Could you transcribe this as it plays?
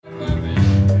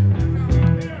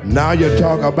Now you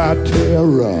talk about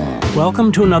terror.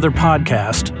 Welcome to another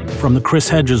podcast from the Chris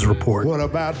Hedges Report. What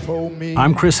about for me?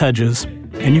 I'm Chris Hedges,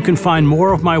 and you can find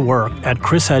more of my work at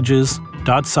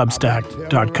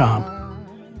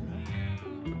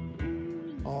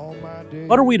chrishedges.substack.com.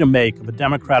 What are we to make of a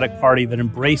Democratic Party that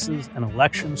embraces an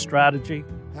election strategy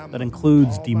that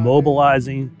includes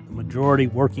demobilizing the majority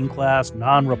working class,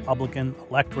 non-Republican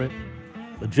electorate,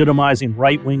 legitimizing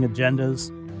right-wing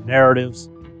agendas, narratives,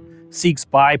 seeks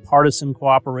bipartisan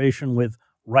cooperation with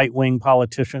right-wing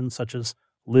politicians such as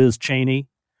Liz Cheney,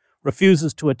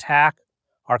 refuses to attack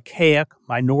archaic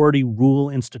minority rule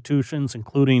institutions,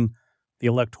 including the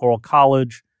Electoral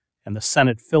College and the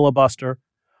Senate filibuster,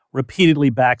 repeatedly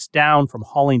backs down from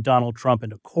hauling Donald Trump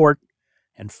into court,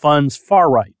 and funds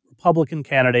far-right Republican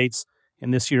candidates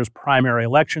in this year's primary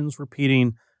elections,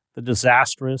 repeating the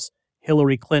disastrous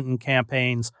Hillary Clinton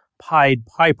campaign's Pied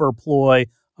Piper ploy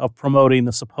of promoting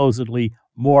the supposedly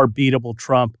more beatable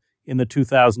Trump in the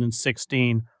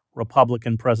 2016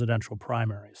 Republican presidential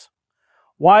primaries.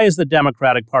 Why is the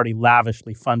Democratic Party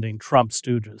lavishly funding Trump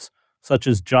stooges, such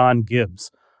as John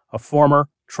Gibbs, a former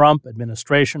Trump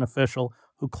administration official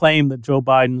who claimed that Joe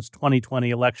Biden's 2020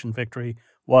 election victory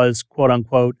was,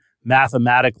 quote-unquote,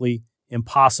 mathematically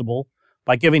impossible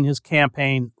by giving his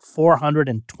campaign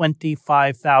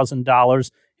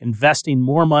 $425,000, investing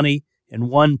more money in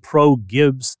one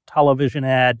pro-Gibbs television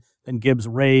ad than Gibbs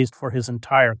raised for his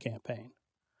entire campaign?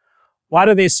 Why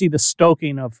do they see the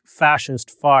stoking of fascist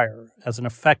fire as an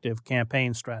effective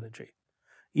campaign strategy?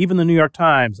 Even the New York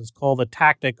Times has called the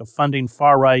tactic of funding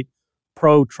far-right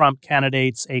pro-Trump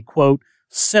candidates a, quote,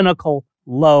 cynical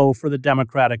low for the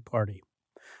Democratic Party.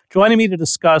 Joining me to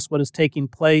discuss what is taking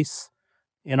place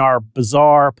in our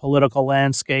bizarre political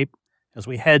landscape as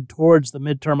we head towards the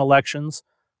midterm elections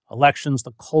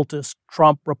the cultist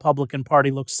Trump Republican Party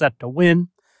looks set to win,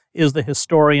 is the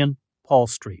historian Paul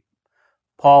Street.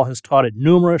 Paul has taught at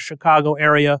numerous Chicago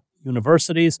area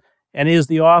universities and is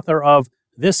the author of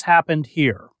This Happened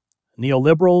Here: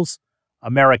 Neoliberals,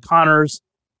 Amerikaners,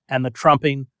 and the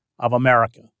Trumping of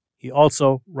America. He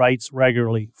also writes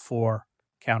regularly for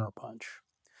Counterpunch.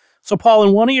 So, Paul,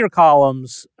 in one of your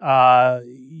columns,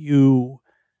 you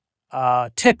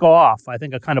tick off, I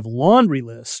think, a kind of laundry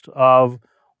list of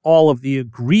all of the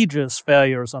egregious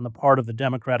failures on the part of the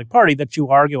Democratic Party that you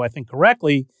argue, I think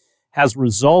correctly, has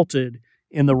resulted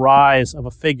in the rise of a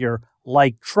figure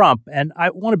like Trump. And I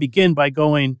want to begin by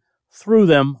going through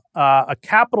them. A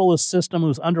capitalist system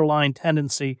whose underlying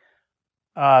tendency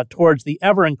towards the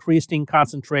ever-increasing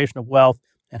concentration of wealth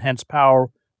and hence power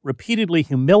repeatedly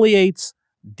humiliates,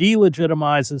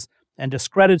 delegitimizes, and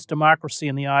discredits democracy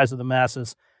in the eyes of the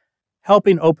masses,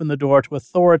 helping open the door to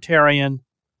authoritarian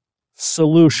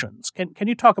solutions. Can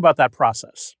you talk about that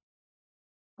process?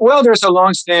 Well, there's a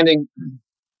long-standing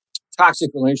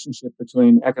toxic relationship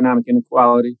between economic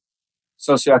inequality,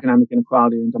 socioeconomic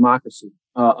inequality, and democracy.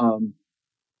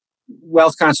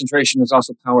 Wealth concentration is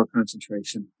also power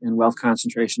concentration, and wealth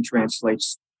concentration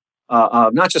translates,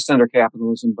 not just under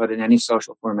capitalism, but in any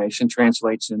social formation,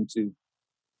 translates into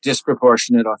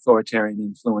disproportionate authoritarian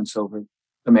influence over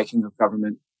the making of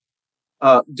government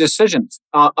decisions.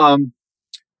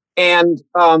 And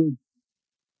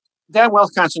that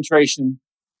wealth concentration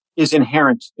is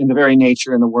inherent in the very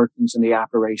nature and the workings and the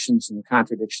operations and the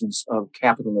contradictions of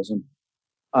capitalism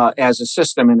as a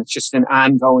system. And it's just an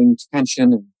ongoing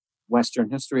tension in Western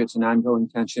history. It's an ongoing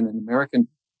tension in American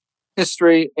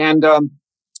history. And,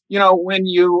 when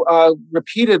you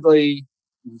repeatedly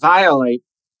violate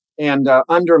and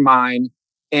undermine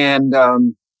and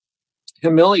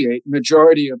humiliate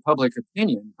majority of public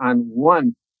opinion on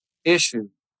one issue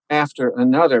after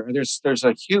another, there's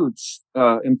a huge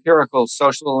empirical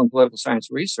social and political science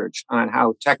research on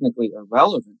how technically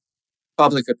irrelevant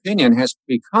public opinion has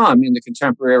become in the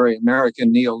contemporary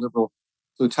American neoliberal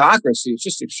plutocracy. It's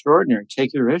just extraordinary.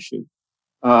 Take your issue.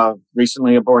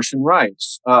 Recently, abortion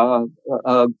rights, gun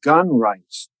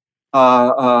rights,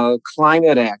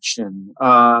 climate action,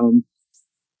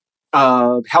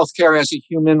 healthcare as a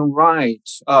human right,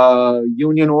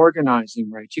 union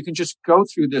organizing rights. You can just go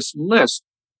through this list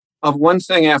of one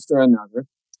thing after another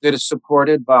that is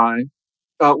supported by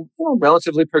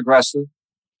relatively progressive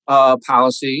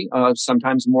policy,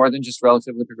 sometimes more than just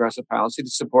relatively progressive policy,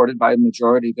 that's supported by a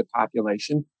majority of the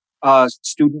population.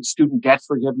 Student debt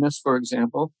forgiveness, for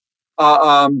example,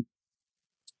 and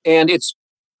it's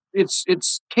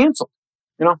canceled.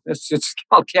 It's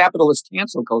called capitalist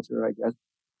cancel culture, I guess.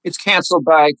 It's canceled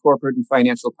by corporate and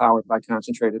financial power, by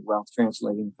concentrated wealth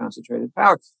translating concentrated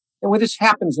power. And when this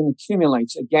happens and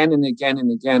accumulates again and again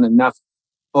and again enough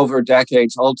over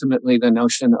decades, ultimately the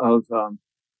notion of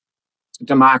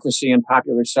democracy and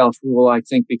popular self-rule, I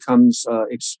think, becomes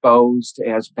exposed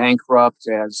as bankrupt,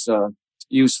 as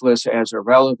useless, as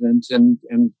irrelevant, and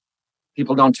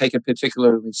people don't take it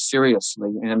particularly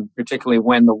seriously. And particularly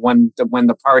when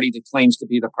the party that claims to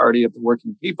be the party of the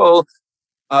working people,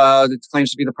 that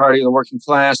claims to be the party of the working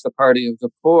class, the party of the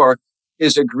poor,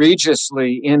 is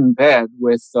egregiously in bed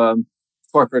with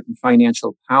corporate and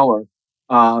financial power,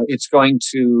 it's going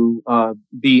to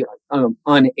be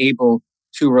unable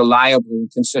to reliably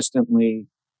and consistently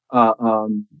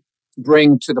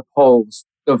bring to the polls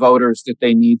the voters that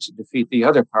they need to defeat the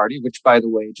other party, which, by the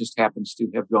way, just happens to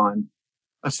have gone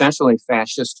essentially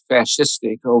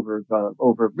fascistic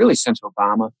over really since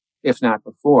Obama, if not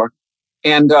before.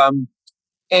 And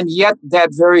yet that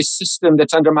very system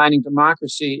that's undermining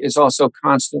democracy is also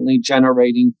constantly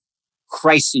generating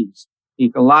crises,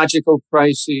 ecological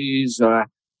crises,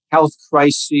 health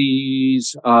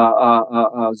crises,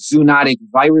 zoonotic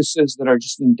viruses that are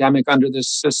just endemic under this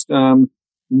system,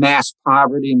 mass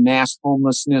poverty, mass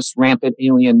homelessness, rampant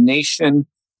alienation,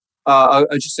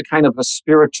 just a kind of a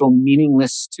spiritual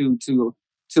meaningless to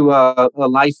a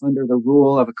life under the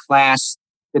rule of a class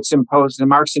that's imposed. And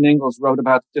Marx and Engels wrote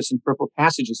about this in Purple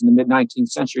Passages in the mid-19th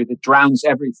century that drowns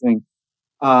everything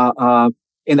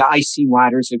in the icy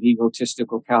waters of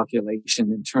egotistical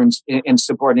calculation and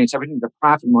subordinates everything to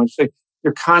profit motives. So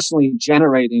you're constantly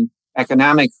generating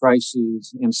economic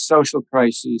crises and social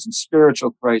crises and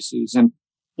spiritual crises. And,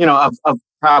 of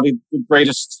probably the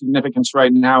greatest significance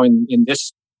right now in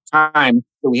this time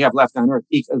that we have left on Earth,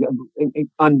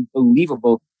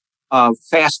 unbelievable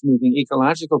fast-moving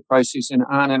ecological crises and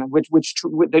on, and which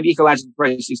the ecological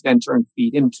crises then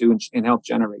feed into and help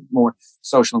generate more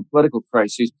social and political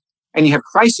crises. And you have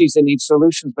crises that need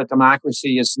solutions, but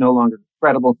democracy is no longer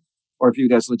credible or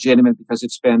viewed as legitimate because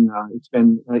its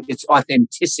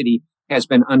authenticity has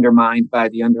been undermined by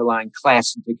the underlying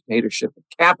class and dictatorship of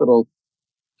capital.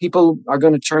 People are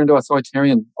going to turn to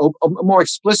authoritarian more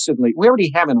explicitly. We already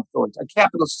have an authoritarian. A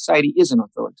capitalist society is an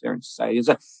authoritarian society.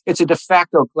 It's a de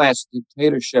facto class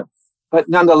dictatorship. But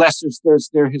nonetheless,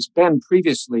 there has been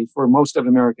previously, for most of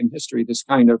American history, this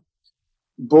kind of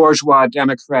bourgeois,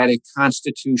 democratic,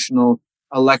 constitutional,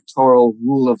 electoral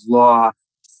rule of law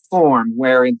form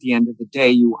where at the end of the day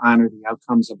you honor the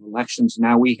outcomes of elections.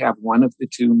 Now we have one of the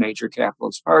two major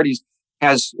capitalist parties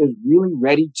is really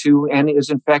ready to, and is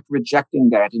in fact rejecting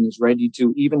that, and is ready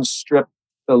to even strip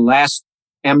the last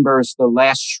embers, the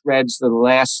last shreds, the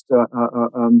last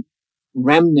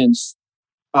remnants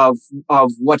of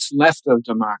what's left of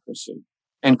democracy,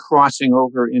 and crossing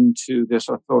over into this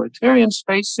authoritarian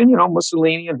space. And,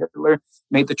 Mussolini and Hitler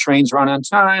made the trains run on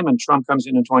time, and Trump comes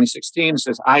in 2016 and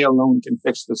says, I alone can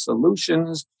fix the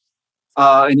solutions.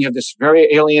 And you have this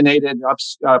very alienated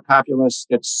populace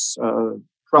that's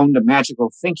prone to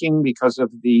magical thinking because of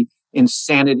the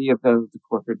insanity of the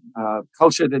corporate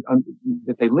culture that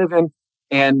they live in.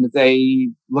 And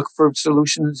they look for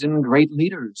solutions in great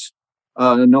leaders.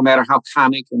 No matter how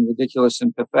comic and ridiculous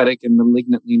and pathetic and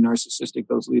malignantly narcissistic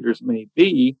those leaders may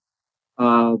be,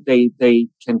 they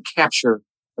can capture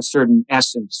a certain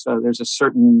essence. There's a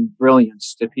certain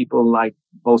brilliance to people like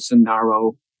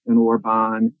Bolsonaro and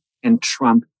Orban and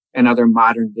Trump and other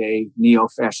modern day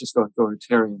neo-fascist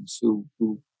authoritarians who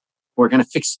are going to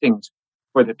fix things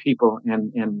for the people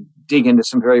and dig into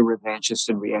some very revanchist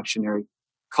and reactionary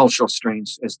cultural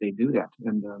strains as they do that.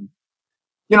 And,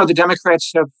 the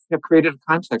Democrats have created a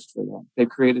context for that.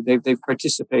 They've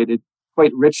participated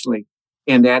quite richly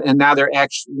in that. And now they're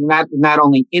actually not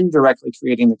only indirectly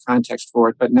creating the context for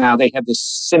it, but now they have this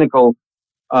cynical,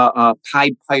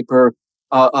 Pied Piper,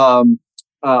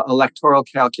 electoral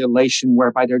calculation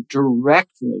whereby they're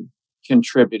directly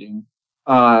contributing,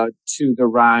 to the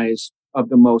rise of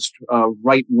the most,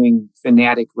 right-wing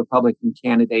fanatic Republican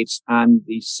candidates on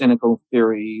the cynical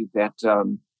theory that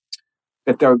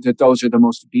those are the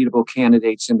most beatable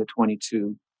candidates in the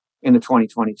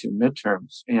 2022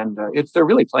 midterms. And they're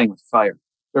really playing with fire.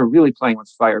 They're really playing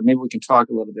with fire. Maybe we can talk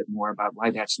a little bit more about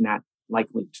why that's not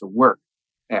likely to work.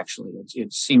 Actually,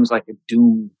 it seems like a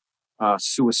doomed,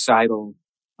 suicidal,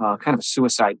 kind of a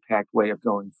suicide pact way of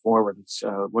going forward. It's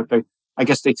I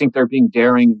guess they think they're being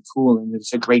daring and cool, and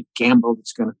it's a great gamble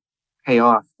that's going to pay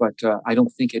off. But I don't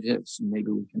think it is. And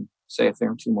maybe we can say a thing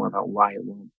or two more about why it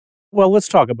won't. Well, let's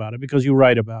talk about it because you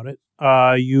write about it.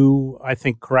 You, I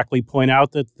think, correctly point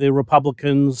out that the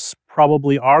Republicans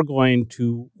probably are going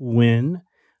to win,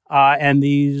 and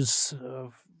these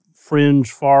fringe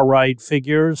far-right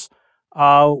figures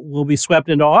will be swept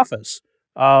into office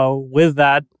with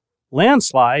that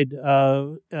landslide.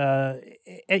 You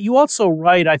also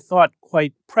write, I thought,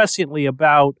 quite presciently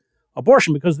about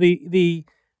abortion because the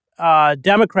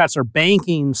Democrats are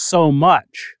banking so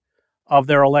much of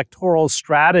their electoral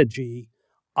strategy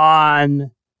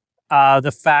on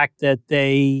the fact that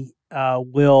they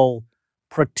will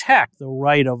protect the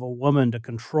right of a woman to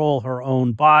control her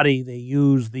own body. They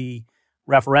use the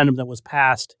referendum that was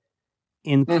passed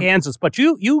in Kansas, but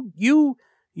you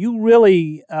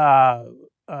really,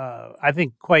 I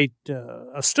think, quite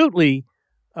astutely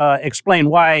explain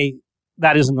why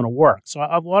that isn't going to work. So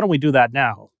why don't we do that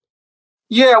now?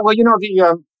 Yeah, well,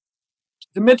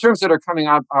 the midterms that are coming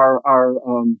up are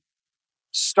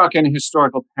stuck in a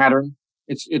historical pattern.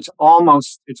 It's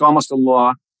almost a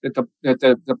law that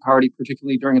the party,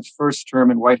 particularly during its first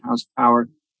term in White House power,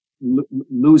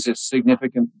 loses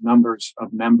significant numbers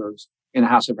of members in the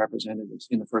House of Representatives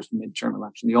in the first midterm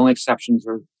election. The only exceptions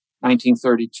are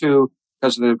 1932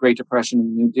 because of the Great Depression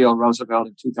and the New Deal, Roosevelt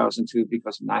in 2002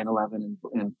 because of 9/11,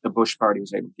 and the Bush party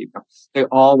was able to keep going. They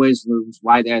always lose.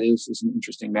 Why that is an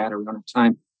interesting matter. We don't have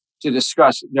time to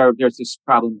discuss. There's this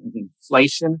problem of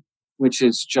inflation, which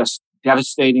is just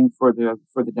devastating for the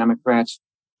Democrats.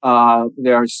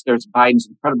 There's Biden's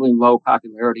incredibly low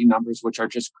popularity numbers, which are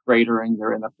just cratering.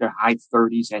 They're in their high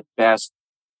 30s at best.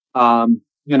 And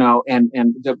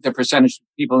the percentage of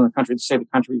people in the country that say the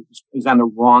country is on the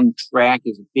wrong track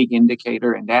is a big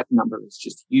indicator, and that number is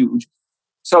just huge.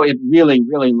 So it really,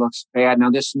 really looks bad. Now,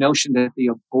 this notion that the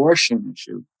abortion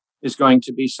issue is going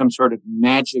to be some sort of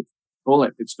magic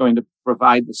bullet that's going to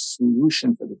provide the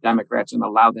solution for the Democrats and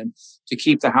allow them to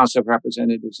keep the House of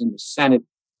Representatives and the Senate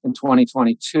in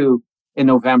 2022 in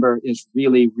November is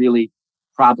really, really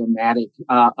problematic.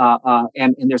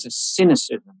 And there's a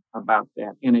cynicism about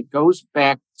that. And it goes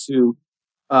back to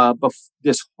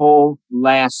this whole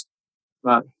last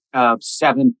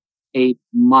 7-8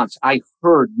 months. I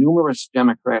heard numerous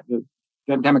Democrats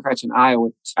in Iowa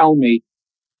tell me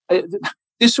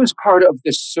this was part of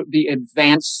the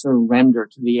advanced surrender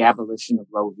to the abolition of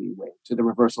Roe v. Wade, to the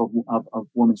reversal of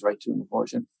women's right to an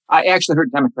abortion. I actually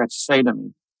heard Democrats say to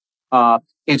me,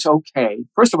 it's okay.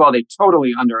 First of all, they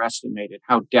totally underestimated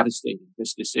how devastating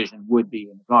this decision would be,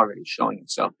 and it's already showing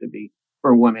itself to be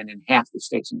for women in half the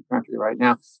states in the country right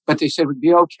now. But they said it would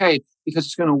be okay because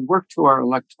it's going to work to our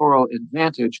electoral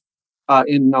advantage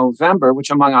in November, which,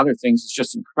 among other things, is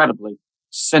just incredibly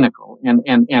cynical. And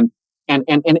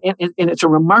it's a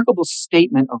remarkable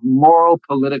statement of moral,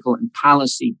 political, and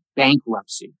policy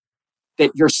bankruptcy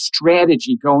that your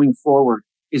strategy going forward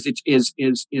is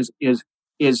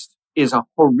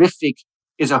a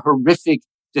horrific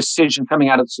decision coming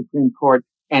out of the Supreme Court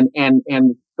and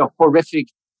the horrific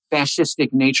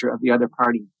fascistic nature of the other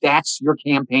party. That's your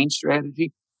campaign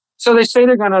strategy. So they say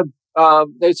they're going to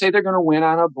win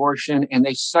on abortion, and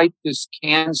they cite this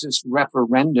Kansas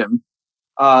referendum,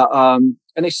 and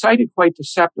they cite it quite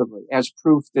deceptively as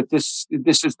proof that this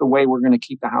is the way we're going to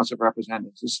keep the House of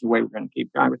Representatives. This is the way we're going to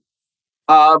keep Congress.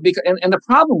 And the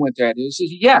problem with that is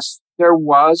yes, there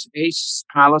was a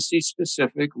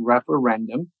policy-specific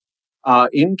referendum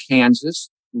in Kansas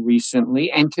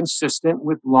recently, and consistent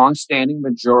with longstanding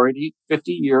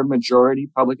 50-year majority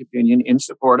public opinion in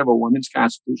support of a woman's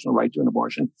constitutional right to an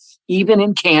abortion. Even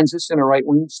in Kansas, in a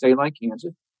right-wing state like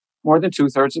Kansas, more than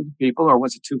 2/3 of the people, or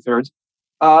was it 2/3,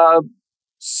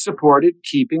 supported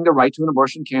keeping the right to an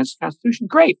abortion in Kansas Constitution.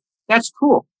 Great. That's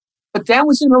cool. But that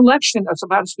was an election that's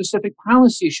about a specific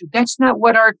policy issue. That's not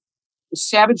what our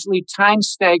savagely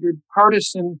time-staggered,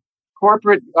 partisan,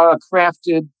 corporate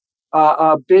crafted,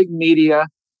 big media,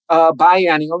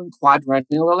 biennial and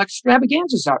quadrennial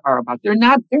extravaganzas are about. They're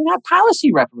not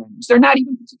policy referendums. They're not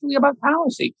even particularly about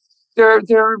policy. They're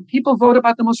people vote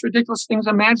about the most ridiculous things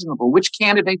imaginable, which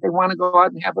candidate they want to go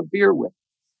out and have a beer with.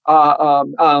 But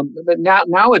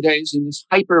nowadays, in this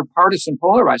hyper-partisan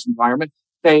polarized environment,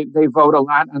 they vote a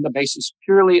lot on the basis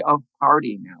purely of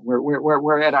party now.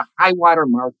 We're at a high water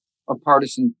mark of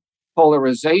partisan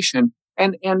polarization.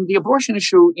 And the abortion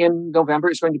issue in November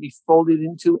is going to be folded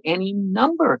into any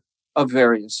number of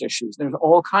various issues. There's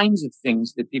all kinds of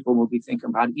things that people will be thinking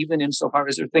about, even insofar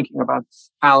as they're thinking about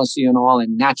policy and all,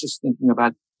 and not just thinking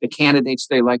about the candidates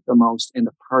they like the most and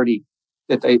the party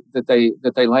that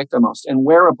they like the most. And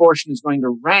where abortion is going to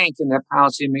rank in that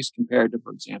policy mix compared to,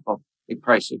 for example, the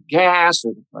price of gas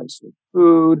or the price of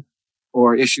food,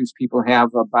 or issues people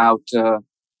have about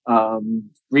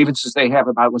grievances they have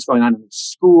about what's going on in the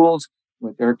schools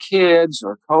with their kids,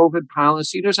 or COVID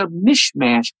policy. There's a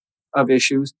mishmash of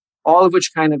issues, all of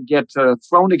which kind of get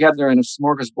thrown together in a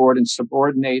smorgasbord and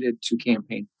subordinated to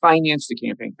campaign finance, to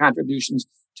campaign contributions,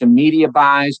 to media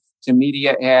buys, to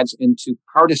media ads, and to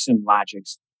partisan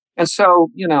logics. And so,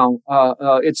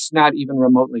 it's not even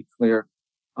remotely clear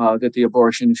that the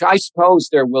abortion. I suppose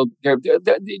there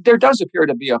does appear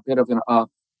to be a bit of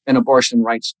an abortion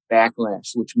rights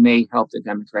backlash, which may help the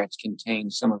Democrats contain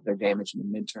some of their damage in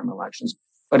the midterm elections.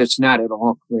 But it's not at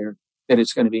all clear that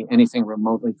it's going to be anything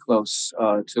remotely close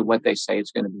to what they say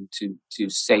it's going to be to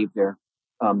save their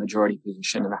majority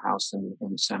position in the House and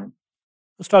in the Senate.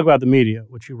 Let's talk about the media,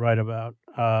 which you write about.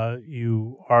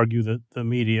 You argue that the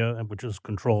media, which is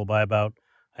controlled by about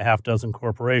a half dozen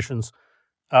corporations,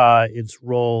 its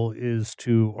role is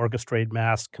to orchestrate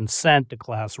mass consent to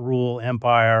class rule,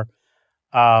 empire,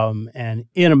 and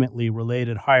intimately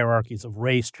related hierarchies of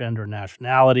race, gender,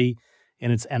 nationality. In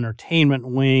its entertainment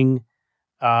wing,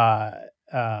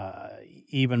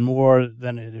 even more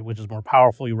than it, which is more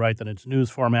powerful, you write, than its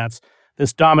news formats.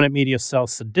 This dominant media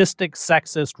sells sadistic,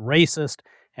 sexist, racist,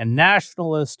 and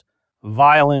nationalist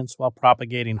violence while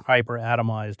propagating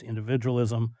hyper-atomized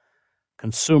individualism,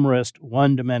 consumerist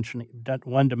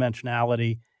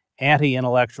one-dimensionality,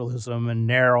 anti-intellectualism, and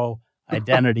narrow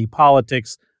identity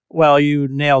politics. Well, you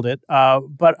nailed it.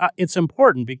 But it's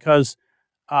important because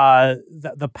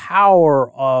the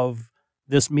power of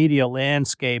this media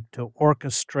landscape to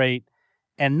orchestrate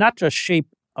and not just shape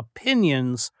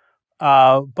opinions,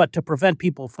 but to prevent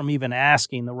people from even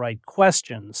asking the right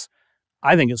questions,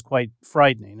 I think is quite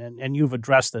frightening. And you've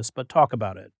addressed this, but talk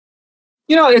about it.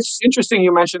 It's interesting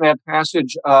you mentioned that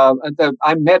passage. I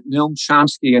met Noam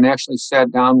Chomsky and actually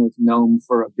sat down with Noam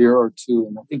for a beer or two,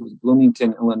 and I think it was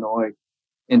Bloomington, Illinois,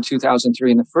 in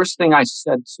 2003. And the first thing I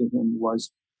said to him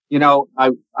was,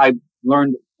 I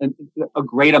learned a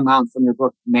great amount from your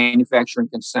book, Manufacturing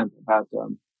Consent, about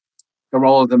the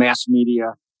role of the mass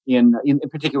media in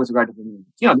particular with regard to the New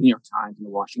York Times and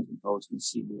the Washington Post and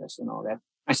CBS and all that.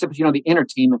 I said, but the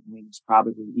entertainment wing is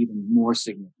probably even more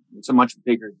significant. It's a much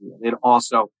bigger deal. It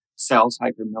also sells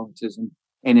hyper-militism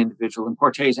and individual and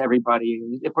portrays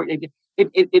everybody. It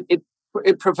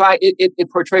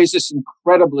portrays this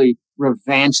incredibly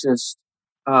revanchist,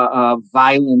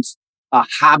 violent,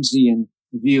 Hobbesian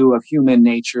view of human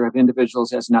nature, of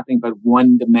individuals as nothing but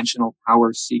one-dimensional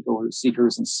power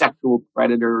seekers and sexual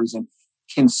predators and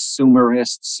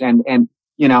consumerists and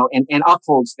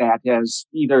upholds that as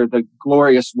either the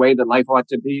glorious way that life ought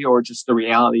to be or just the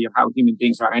reality of how human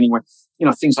beings are anyway.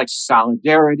 Things like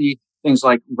solidarity, things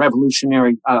like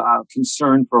revolutionary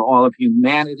concern for all of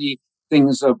humanity,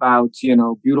 things about,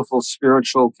 beautiful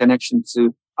spiritual connection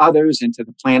to others and to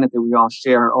the planet that we all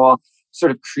share, all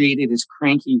sort of created as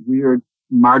cranky, weird,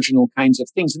 marginal kinds of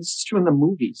things. And this is true in the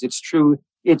movies. It's true.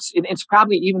 It's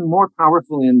probably even more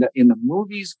powerful in the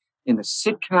movies, in the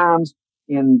sitcoms,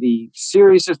 in the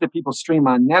series that people stream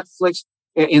on Netflix,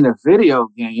 in the video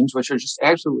games, which are just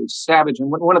absolutely savage. And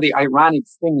one of the ironic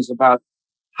things about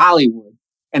Hollywood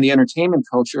and the entertainment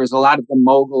culture is a lot of the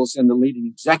moguls and the leading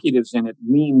executives in it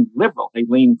lean liberal. They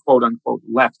lean, quote unquote,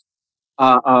 left.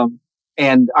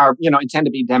 And are, and tend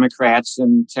to be Democrats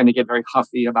and tend to get very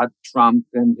huffy about Trump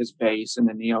and his base and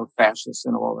the neo-fascists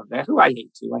and all of that, who I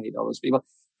hate too. I hate all those people.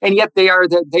 And yet they are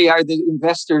the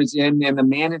investors in and the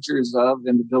managers of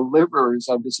and the deliverers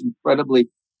of this incredibly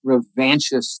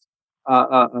revanchist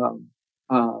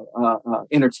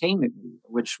entertainment media,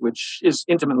 which is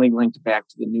intimately linked back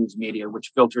to the news media,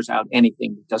 which filters out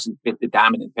anything that doesn't fit the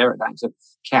dominant paradigms of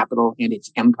capital and its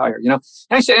empire. And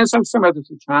I said, and some other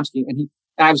to Chomsky, and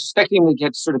I was expecting him to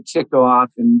get sort of ticked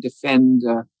off and defend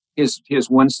his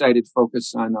one-sided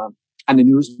focus on the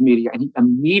news media, and he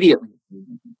immediately agreed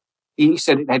with me. He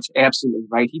said, that's absolutely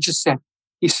right. He said,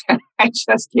 I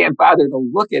just can't bother to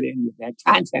look at any of that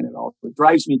content at all. It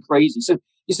drives me crazy.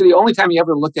 He said the only time he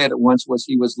ever looked at it once was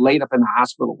he was laid up in the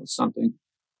hospital with something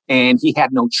and he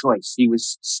had no choice. He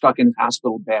was stuck in his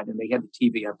hospital bed and they had the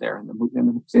TV up there and the movie.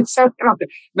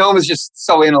 No one was just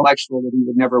so intellectual that he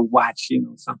would never watch,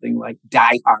 something like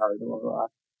Die Hard or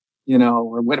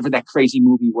whatever that crazy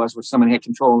movie was where someone had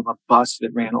control of a bus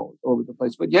that ran all over the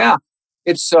place. But yeah,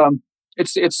 it's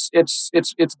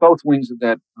both wings of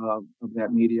that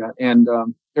media, and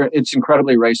it's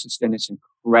incredibly racist and it's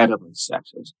incredibly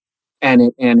sexist,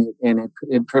 and it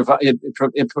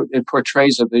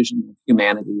portrays a vision of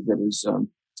humanity that is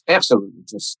absolutely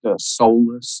just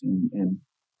soulless and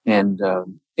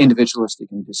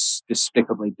individualistic and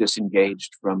despicably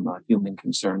disengaged from human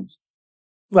concerns.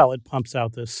 Well, it pumps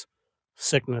out this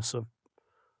sickness of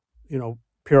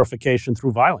purification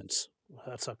through violence.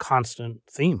 That's a constant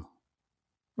theme.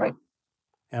 Right.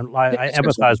 And I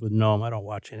empathize with Noam. I don't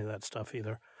watch any of that stuff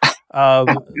either.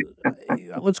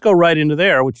 Let's go right into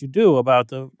there, what you do about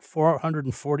the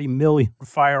 440 million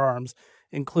firearms,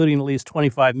 including at least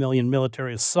 25 million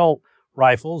military assault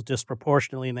rifles,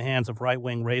 disproportionately in the hands of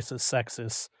right-wing racists,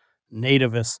 sexists,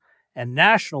 nativists, and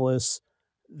nationalists.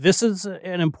 this is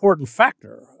an important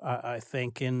factor, I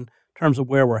think, in terms of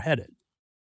where we're headed.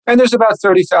 And there's about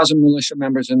 30,000 militia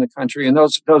members in the country, and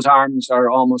those arms are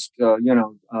almost,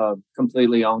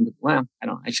 completely owned. Well,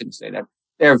 I shouldn't say that.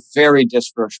 They're very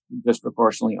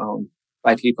disproportionately owned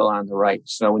by people on the right.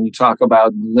 So when you talk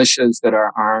about militias that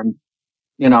are armed,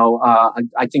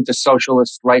 I think the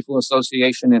Socialist Rifle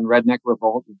Association and Redneck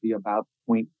Revolt would be about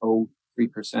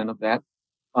 0.03% of that.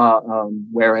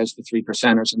 Whereas the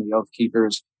 3%ers and the Oath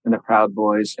Keepers and the Proud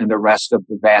Boys and the rest of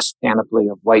the vast panoply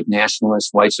of white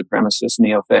nationalists, white supremacists,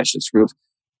 neo-fascist groups,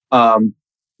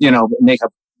 make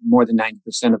up more than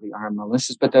 90% of the armed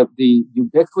militias. But the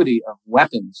ubiquity of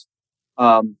weapons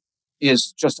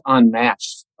is just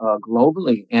unmatched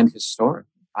globally and historically.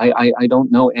 I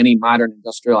don't know any modern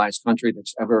industrialized country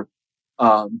that's ever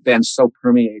been so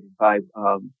permeated by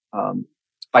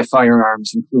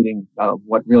firearms, including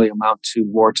what really amount to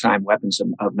wartime weapons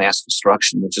of mass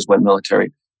destruction, which is what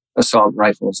military assault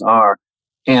rifles are.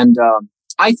 And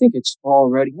I think it's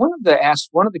already one of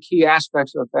the key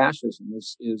aspects of fascism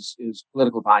is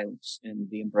political violence and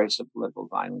the embrace of political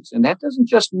violence. And that doesn't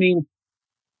just mean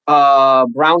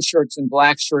brown shirts and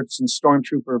black shirts and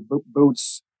stormtrooper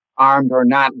boots, armed or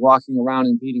not, walking around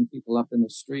and beating people up in the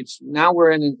streets. Now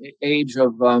we're in an age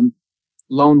of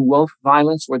lone wolf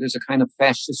violence, where there's a kind of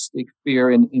fascistic fear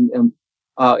and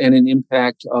an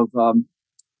impact of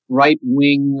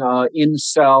right-wing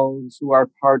incels who are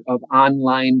part of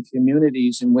online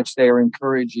communities in which they are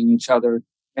encouraging each other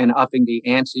and upping the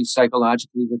ante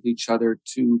psychologically with each other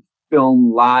to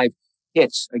film live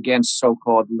hits against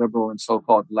so-called liberal and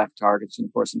so-called left targets. And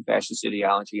of course, in fascist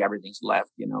ideology, everything's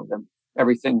left.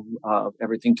 Everything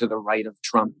to the right of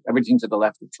Trump, everything to the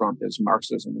left of Trump is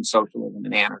Marxism and socialism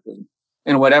and anarchism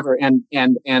and whatever. And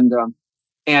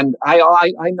I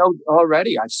know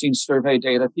already, I've seen survey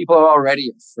data, people are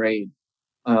already afraid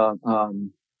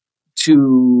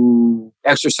to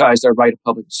exercise their right of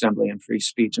public assembly and free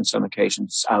speech in some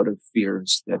occasions out of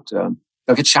fears that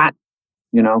they'll get shot,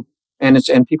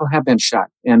 and people have been shot.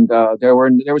 And there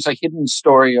was a hidden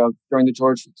story of during the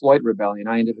George Floyd rebellion.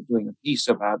 I ended up doing a piece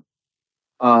about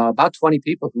 20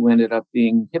 people who ended up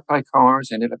being hit by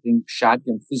cars, ended up being shot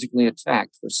and physically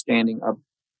attacked for standing up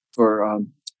for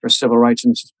civil rights.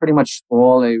 And this is pretty much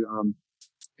all a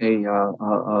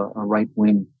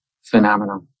right-wing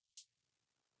phenomenon.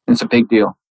 It's a big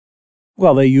deal.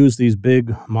 Well, they use these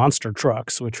big monster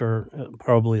trucks, which are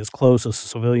probably as close as a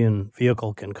civilian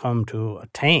vehicle can come to a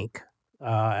tank,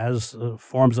 as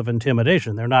forms of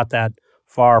intimidation. They're not that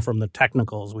far from the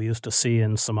technicals we used to see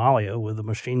in Somalia with a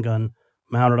machine gun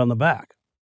mounted on the back.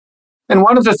 And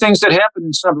one of the things that happened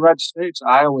in some red states,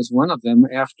 Iowa was one of them,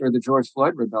 after the George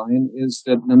Floyd rebellion, is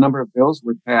that a number of bills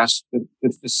were passed that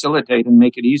could facilitate and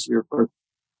make it easier for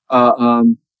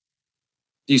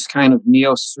these kind of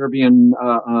neo-Serbian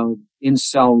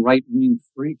incel right-wing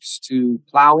freaks to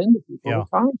plow into people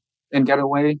with time and get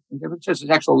away. And give it just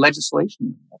actual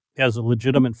legislation. As a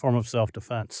legitimate form of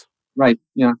self-defense. Right,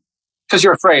 yeah. Because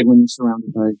you're afraid when you're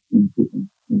surrounded by people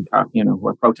who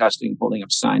are protesting and holding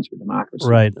up signs for democracy.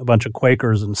 Right, a bunch of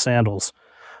Quakers in sandals.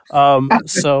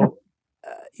 So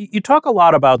you talk a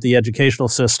lot about the educational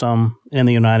system in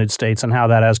the United States and how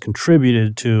that has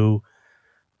contributed to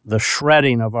the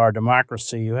shredding of our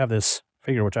democracy. You have this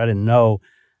figure, which I didn't know.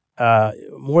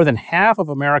 More than half of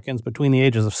Americans between the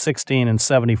ages of 16 and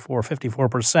 74,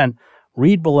 54%,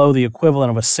 read below the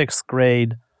equivalent of a sixth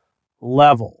grade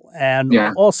level. And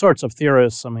all sorts of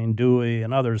theorists, Dewey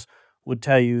and others, would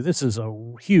tell you this is a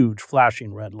huge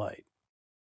flashing red light.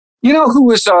 You know who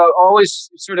was always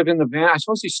sort of in the I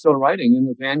suppose he's still writing in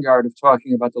the vanguard of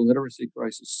talking about the literacy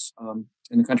crisis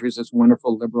in the country, is this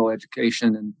wonderful liberal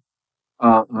education and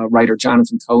writer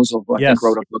Jonathan Kozol, who I think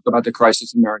wrote a book about the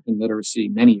crisis of American literacy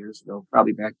many years ago,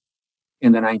 probably back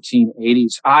in the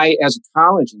 1980s. I, as a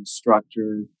college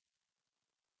instructor,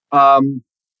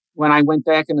 when I went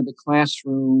back into the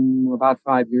classroom about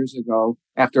 5 years ago,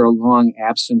 after a long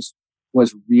absence,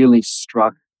 was really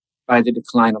struck by the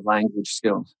decline of language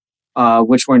skills,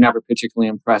 which were never particularly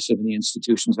impressive in the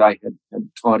institutions I had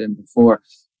taught in before.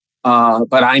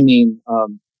 But I mean,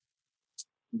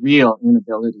 real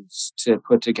inabilities to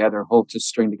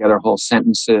string together whole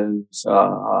sentences,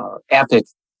 epic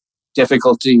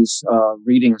difficulties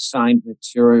reading assigned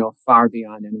material far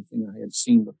beyond anything I had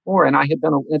seen before. And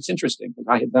it's interesting because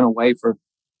I had been away for,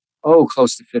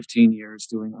 close to 15 years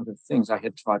doing other things. I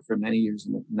had taught for many years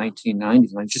in the 1990s,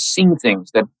 and I'd just seen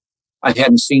things that I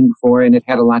hadn't seen before. And it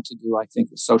had a lot to do, I think,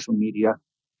 with social media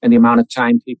and the amount of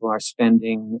time people are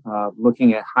spending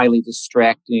looking at highly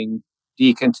distracting,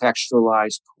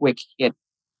 decontextualized, quick hit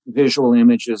visual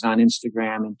images on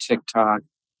Instagram and TikTok.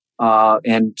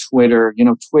 and Twitter.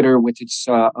 Twitter with its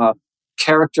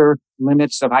character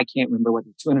limits of, I can't remember what,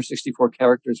 264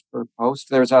 characters per post.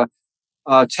 There's a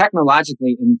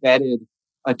technologically embedded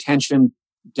attention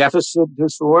deficit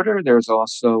disorder. There's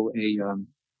also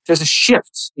there's a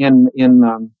shift in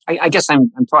I guess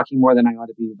I'm talking more than I ought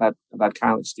to be about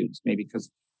college students, maybe because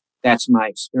that's my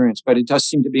experience, but it does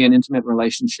seem to be an intimate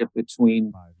relationship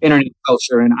between internet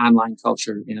culture and online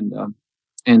culture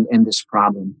and this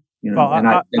problem. Well, and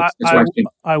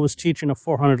I was teaching a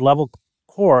 400 level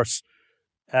course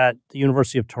at the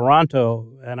University of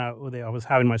Toronto, and I was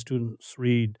having my students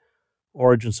read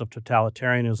Origins of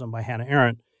Totalitarianism by Hannah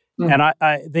Arendt, and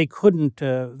they couldn't.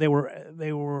 They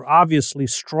were obviously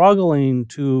struggling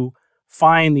to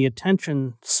find the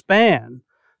attention span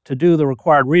to do the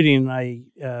required reading. I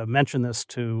mentioned this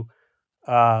to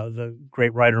the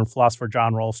great writer and philosopher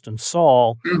John Ralston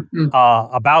Saul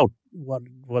about what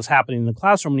was happening in the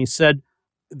classroom, and he said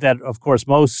that, of course,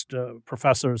 most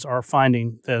professors are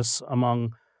finding this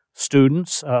among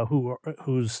students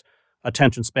whose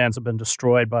attention spans have been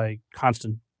destroyed by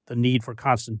the need for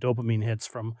constant dopamine hits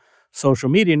from social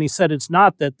media. And he said it's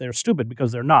not that they're stupid,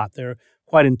 because they're not. They're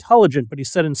quite intelligent, but he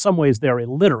said in some ways they're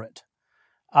illiterate.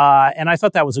 And I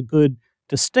thought that was a good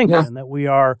distinction, that we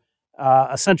are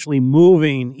essentially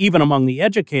moving, even among the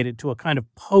educated, to a kind of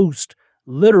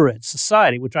post-literate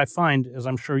society, which I find, as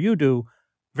I'm sure you do,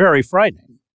 very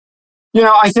frightening.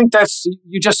 I think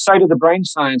you just cited the brain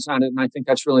science on it, and I think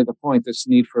that's really the point, this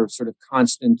need for sort of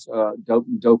constant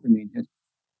dopamine hit.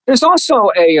 There's also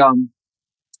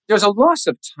there's a loss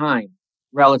of time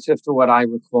relative to what I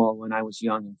recall when I was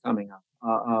young and coming up,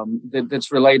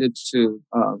 that's related to,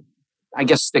 I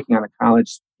guess, sticking on a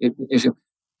college issue.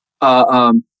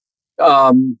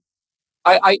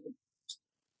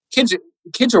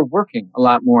 Kids are working a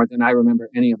lot more than I remember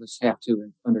any of us have to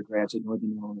in undergrads at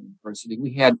Northern Illinois University.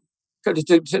 We had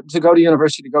to go to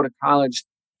university, to go to college,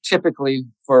 typically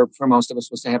for most of us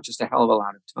was to have just a hell of a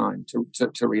lot of time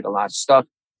to read a lot of stuff.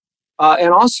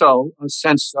 And also a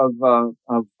sense of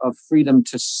freedom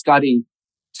to study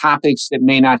topics that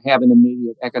may not have an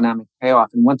immediate economic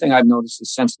payoff. And one thing I've noticed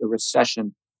is since the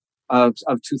recession of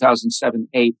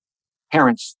 2007-8,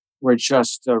 parents were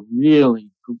just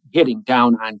really hitting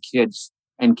down on kids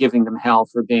and giving them hell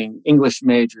for being English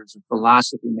majors or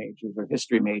philosophy majors or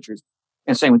history majors,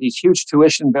 and saying with these huge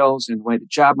tuition bills and the way the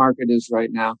job market is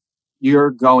right now, you're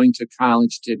going to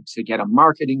college to get a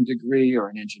marketing degree or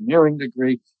an engineering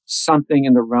degree, something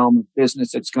in the realm of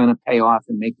business that's going to pay off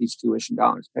and make these tuition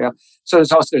dollars pay off. So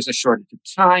there's a shortage of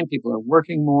time. People are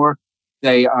working more.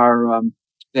 They are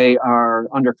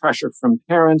under pressure from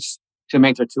parents to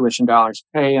make their tuition dollars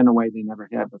pay in a way they never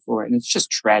had before. And it's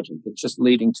just tragic. It's just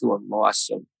leading to a loss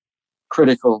of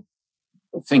critical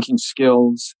thinking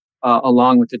skills,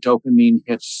 along with the dopamine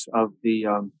hits of the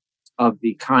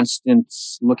constant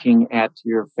looking at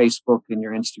your Facebook and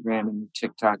your Instagram and your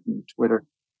TikTok and your Twitter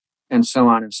and so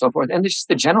on and so forth. And there's just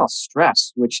the general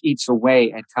stress, which eats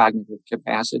away at cognitive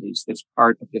capacities. That's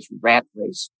part of this rat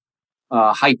race,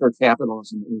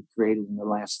 hyper-capitalism that we've created in the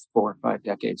last 4 or 5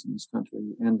 decades in this country.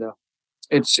 And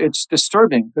it's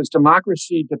disturbing, because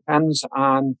democracy depends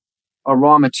on a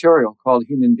raw material called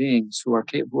human beings who are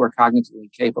cognitively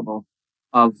capable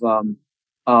of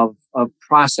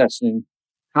processing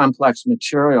complex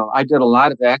material. I did a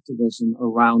lot of activism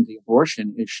around the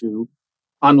abortion issue,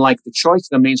 unlike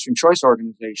the mainstream choice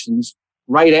organizations,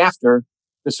 right after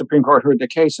the Supreme Court heard the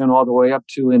case and all the way up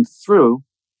to and through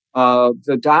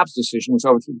the Dobbs decision, which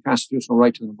overthrew the constitutional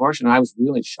right to an abortion. I was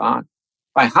really shocked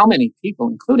by how many people,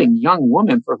 including young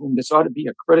women for whom this ought to be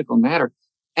a critical matter,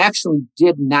 actually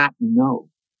did not know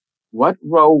what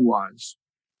Roe was,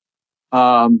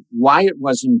 why it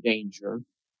was in danger,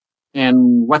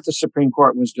 and what the Supreme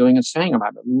Court was doing and saying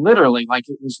about it. Literally, like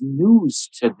it was news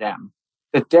to them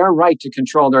that their right to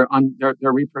control their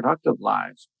reproductive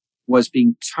lives was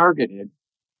being targeted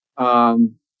by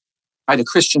the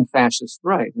Christian fascist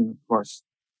right. And of course,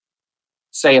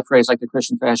 say a phrase like the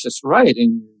Christian fascist right,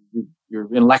 and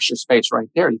you're in lecture space right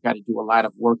there. You've got to do a lot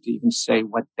of work to even say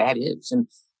what that is. And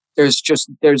there's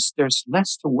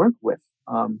less to work with.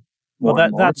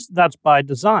 That's by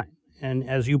design. And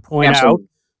as you point out,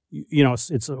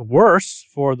 it's worse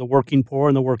for the working poor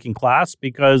and the working class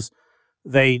because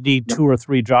they need 2 or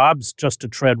 3 jobs just to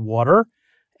tread water.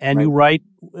 And you write,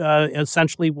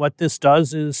 essentially what this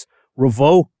does is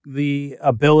revoke the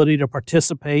ability to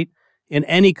participate in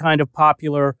any kind of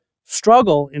popular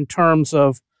struggle in terms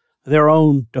of their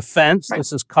own defense. Right.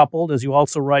 This is coupled, as you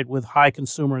also write, with high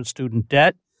consumer and student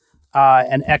debt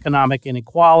and economic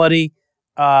inequality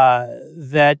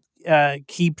that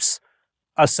keeps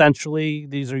essentially,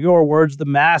 these are your words, the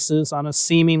masses on a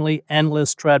seemingly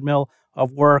endless treadmill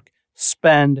of work,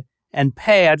 spend, and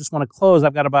pay. I just want to close.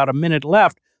 I've got about a minute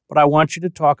left, but I want you to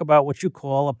talk about what you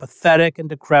call a pathetic and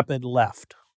decrepit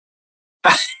left.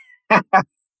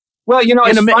 Well, you know,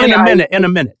 in a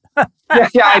minute.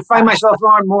 Yeah, I find myself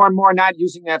more and more not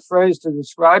using that phrase to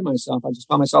describe myself. I just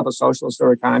call myself a socialist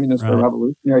or a communist or a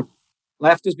revolutionary.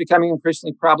 Left is becoming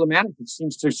increasingly problematic. It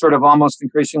seems to sort of almost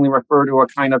increasingly refer to a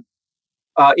kind of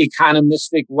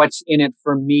economistic, what's in it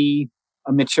for me,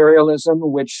 a materialism,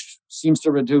 which seems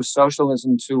to reduce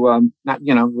socialism to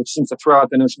which seems to throw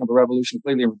out the notion of a revolution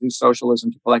completely and reduce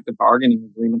socialism to collective bargaining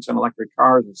agreements and electric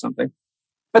cars or something.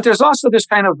 But there's also this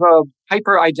kind of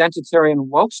hyper-identitarian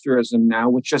wokesterism now,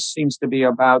 which just seems to be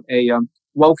about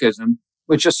wokeism,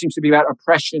 which just seems to be about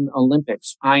oppression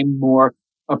Olympics. I'm more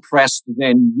oppressed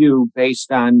than you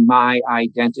based on my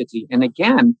identity. And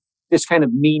again, this kind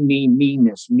of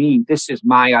meanness, this is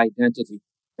my identity.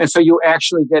 And so you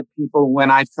actually get people, when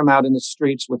I've come out in the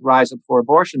streets with Rise Up for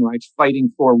Abortion Rights, fighting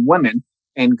for women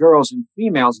and girls and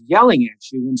females, yelling at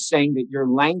you and saying that your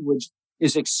language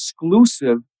is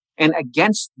exclusive and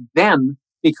against them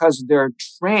because they're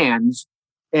trans,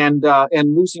 and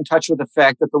losing touch with the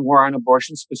fact that the war on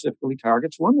abortion specifically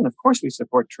targets women. Of course, we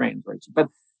support trans rights, but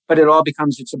it all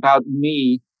becomes, it's about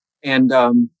me and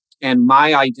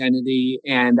my identity,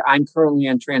 and I'm currently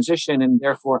in transition, and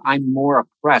therefore I'm more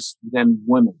oppressed than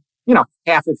women. You know,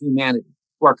 half of humanity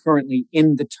who are currently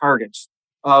in the targets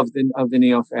of the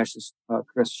neo-fascist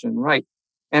Christian right,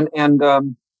 and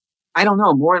I don't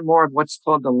know, more and more of what's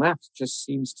called the left just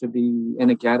seems to be in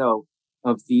a ghetto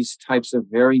of these types of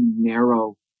very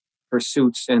narrow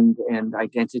pursuits and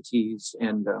identities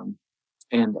and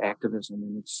activism,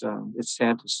 and it's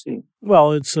sad to see.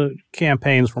 Well, it's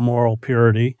campaigns for moral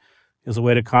purity is a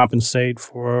way to compensate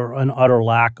for an utter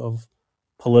lack of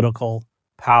political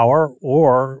power,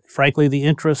 or frankly, the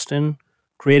interest in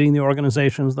creating the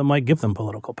organizations that might give them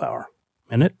political power.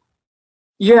 Isn't it?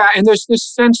 Yeah, and there's this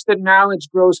sense that knowledge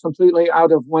grows completely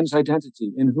out of one's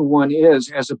identity and who one is,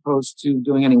 as opposed to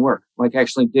doing any work, like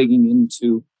actually digging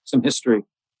into some history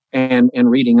and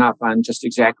reading up on just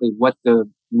exactly what the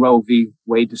Roe v.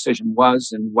 Wade decision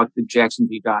was and what the Jackson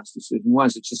v. Dodds decision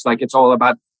was. It's just like it's all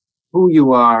about who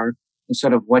you are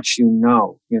instead of what you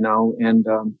know, and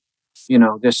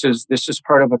this is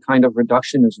part of a kind of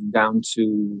reductionism down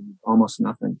to almost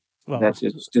nothing. Well, that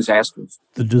is disastrous.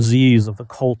 The disease of the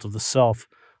cult of the self.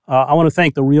 I want to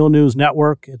thank the Real News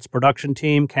Network, its production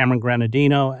team, Cameron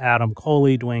Granadino, Adam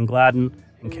Coley, Dwayne Gladden,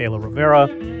 and Kayla Rivera.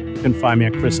 You can find me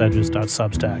at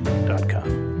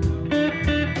chrishedges.substack.com.